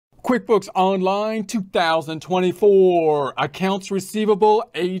QuickBooks Online 2024 Accounts Receivable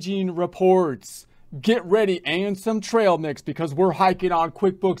Aging Reports. Get ready and some trail mix because we're hiking on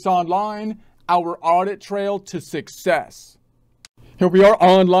QuickBooks Online, our audit trail to success. Here we are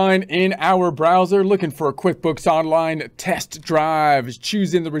online in our browser looking for a QuickBooks Online test drive,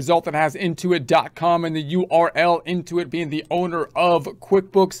 choosing the result that has intuit.com and the URL, Intuit being the owner of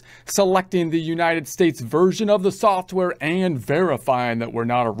QuickBooks, selecting the United States version of the software and verifying that we're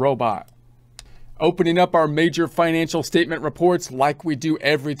not a robot. Opening up our major financial statement reports like we do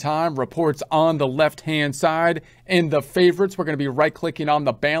every time, reports on the left-hand side. In the favorites, we're going to be right-clicking on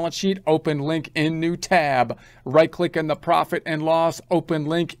the balance sheet, open link in new tab. Right-click on the profit and loss, open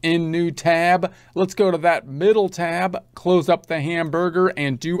link in new tab. Let's go to that middle tab, close up the hamburger,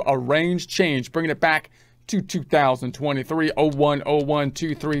 and do a range change, bringing it back to 2023,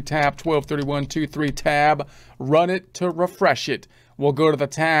 010123 tab, 123123 tab. Run it to refresh it. We'll go to the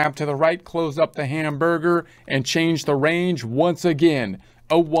tab to the right, close up the hamburger, and change the range once again.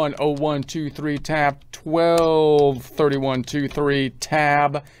 010123 tab, 123123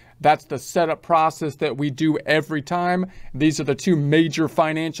 tab. That's the setup process that we do every time. These are the two major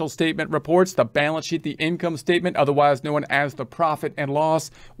financial statement reports, the balance sheet, the income statement, otherwise known as the profit and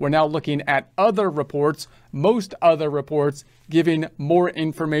loss. We're now looking at other reports, most other reports, giving more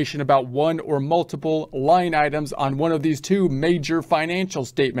information about one or multiple line items on one of these two major financial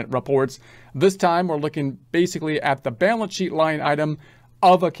statement reports. This time we're looking basically at the balance sheet line item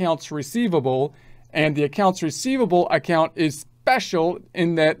of accounts receivable, and the accounts receivable account is special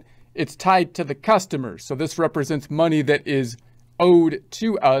in that it's tied to the customer. So this represents money that is owed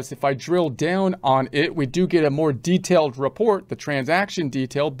to us. If I drill down on it, we do get a more detailed report, the transaction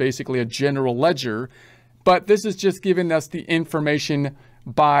detail, basically a general ledger. But this is just giving us the information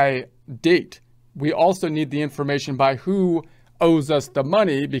by date. We also need the information by who owes us the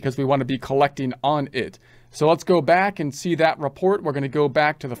money because we want to be collecting on it. So let's go back and see that report. We're going to go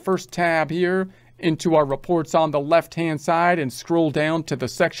back to the first tab here into our reports on the left-hand side and scroll down to the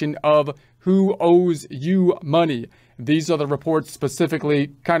section of who owes you money. These are the reports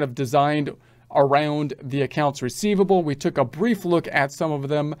specifically kind of designed around the accounts receivable. We took a brief look at some of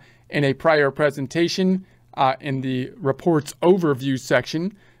them in a prior presentation in the reports overview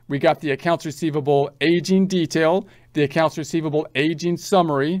section. We got the accounts receivable aging detail, the accounts receivable aging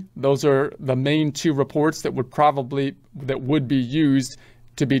summary. Those are the main two reports that would be used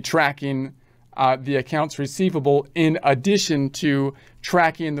to be tracking the accounts receivable, in addition to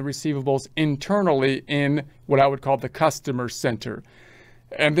tracking the receivables internally in what I would call the customer center.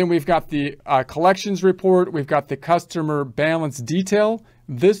 And then we've got the collections report. We've got the customer balance detail.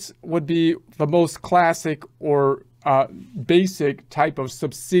 This would be the most classic or basic type of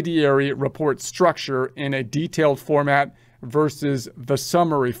subsidiary report structure in a detailed format versus the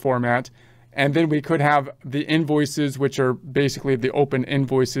summary format. And then we could have the invoices, which are basically the open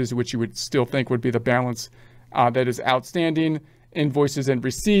invoices, which you would still think would be the balance that is outstanding. Invoices and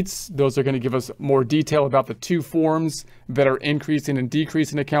receipts, those are going to give us more detail about the two forms that are increasing and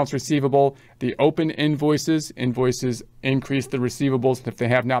decreasing accounts receivable. The open invoices increase the receivables, and if they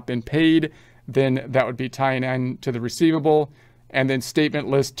have not been paid, then that would be tying in to the receivable. And then statement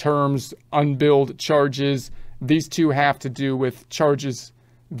list terms, unbilled charges. These two have to do with charges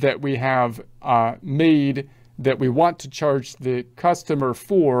that we have made that we want to charge the customer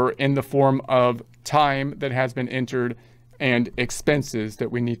for in the form of time that has been entered and expenses that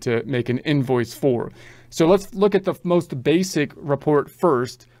we need to make an invoice for. So let's look at the most basic report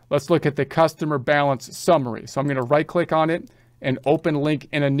first. Let's look at the customer balance summary. So I'm going to right click on it and open link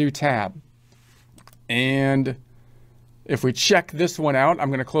in a new tab. And if we check this one out, I'm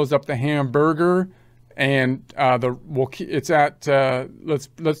going to close up the hamburger. And let's go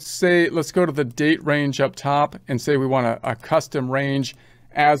to the date range up top and say we want a custom range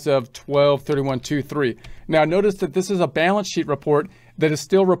as of 12/31/23. Now notice that this is a balance sheet report that is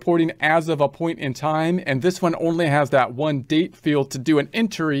still reporting as of a point in time, and this one only has that one date field to do an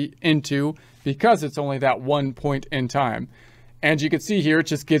entry into because it's only that one point in time. And you can see here it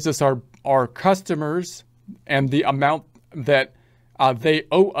just gives us our customers and the amount that they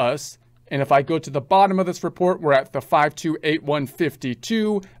owe us. And if I go to the bottom of this report, we're at the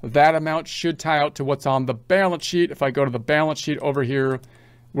 528152. That amount should tie out to what's on the balance sheet. If I go to the balance sheet over here,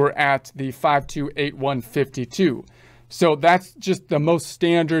 we're at the 528152. So that's just the most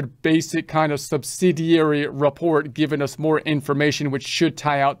standard, basic kind of subsidiary report, giving us more information, which should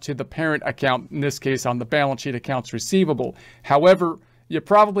tie out to the parent account, in this case on the balance sheet accounts receivable. However, you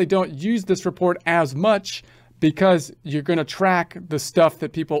probably don't use this report as much because you're going to track the stuff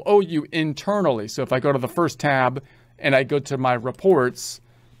that people owe you internally. So if I go to the first tab and I go to my reports,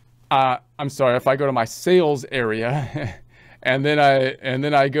 I'm sorry, if I go to my sales area and then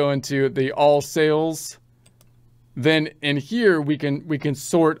I go into the all sales, then in here we can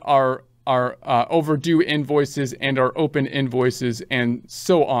sort our overdue invoices and our open invoices and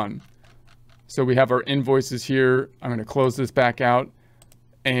so on. So we have our invoices here. I'm going to close this back out.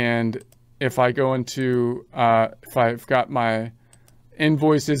 And if I go into, if I've got my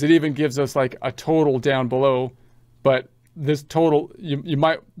invoices, it even gives us like a total down below. But this total,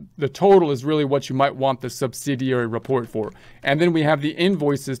 the total is really what you might want the subsidiary report for. And then we have the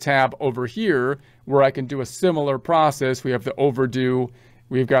invoices tab over here where I can do a similar process. We have the overdue,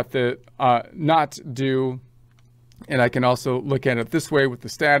 we've got the not due, and I can also look at it this way with the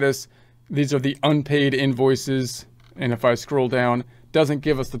status. These are the unpaid invoices. And if I scroll down, doesn't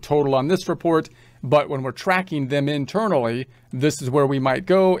give us the total on this report, but when we're tracking them internally, this is where we might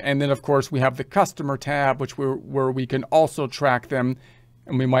go. And then of course we have the customer tab, where we can also track them,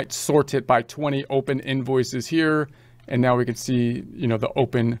 and we might sort it by 20 open invoices here. And now we can see, you know, the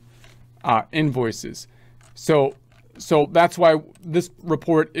open invoices. So that's why this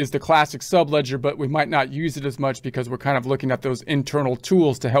report is the classic subledger, but we might not use it as much because we're kind of looking at those internal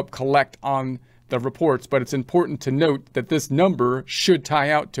tools to help collect on the reports. But it's important to note that this number should tie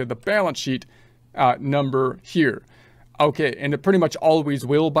out to the balance sheet number here. Okay, and it pretty much always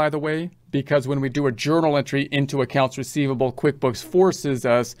will, by the way, because when we do a journal entry into accounts receivable, QuickBooks forces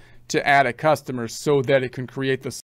us to add a customer so that it can create the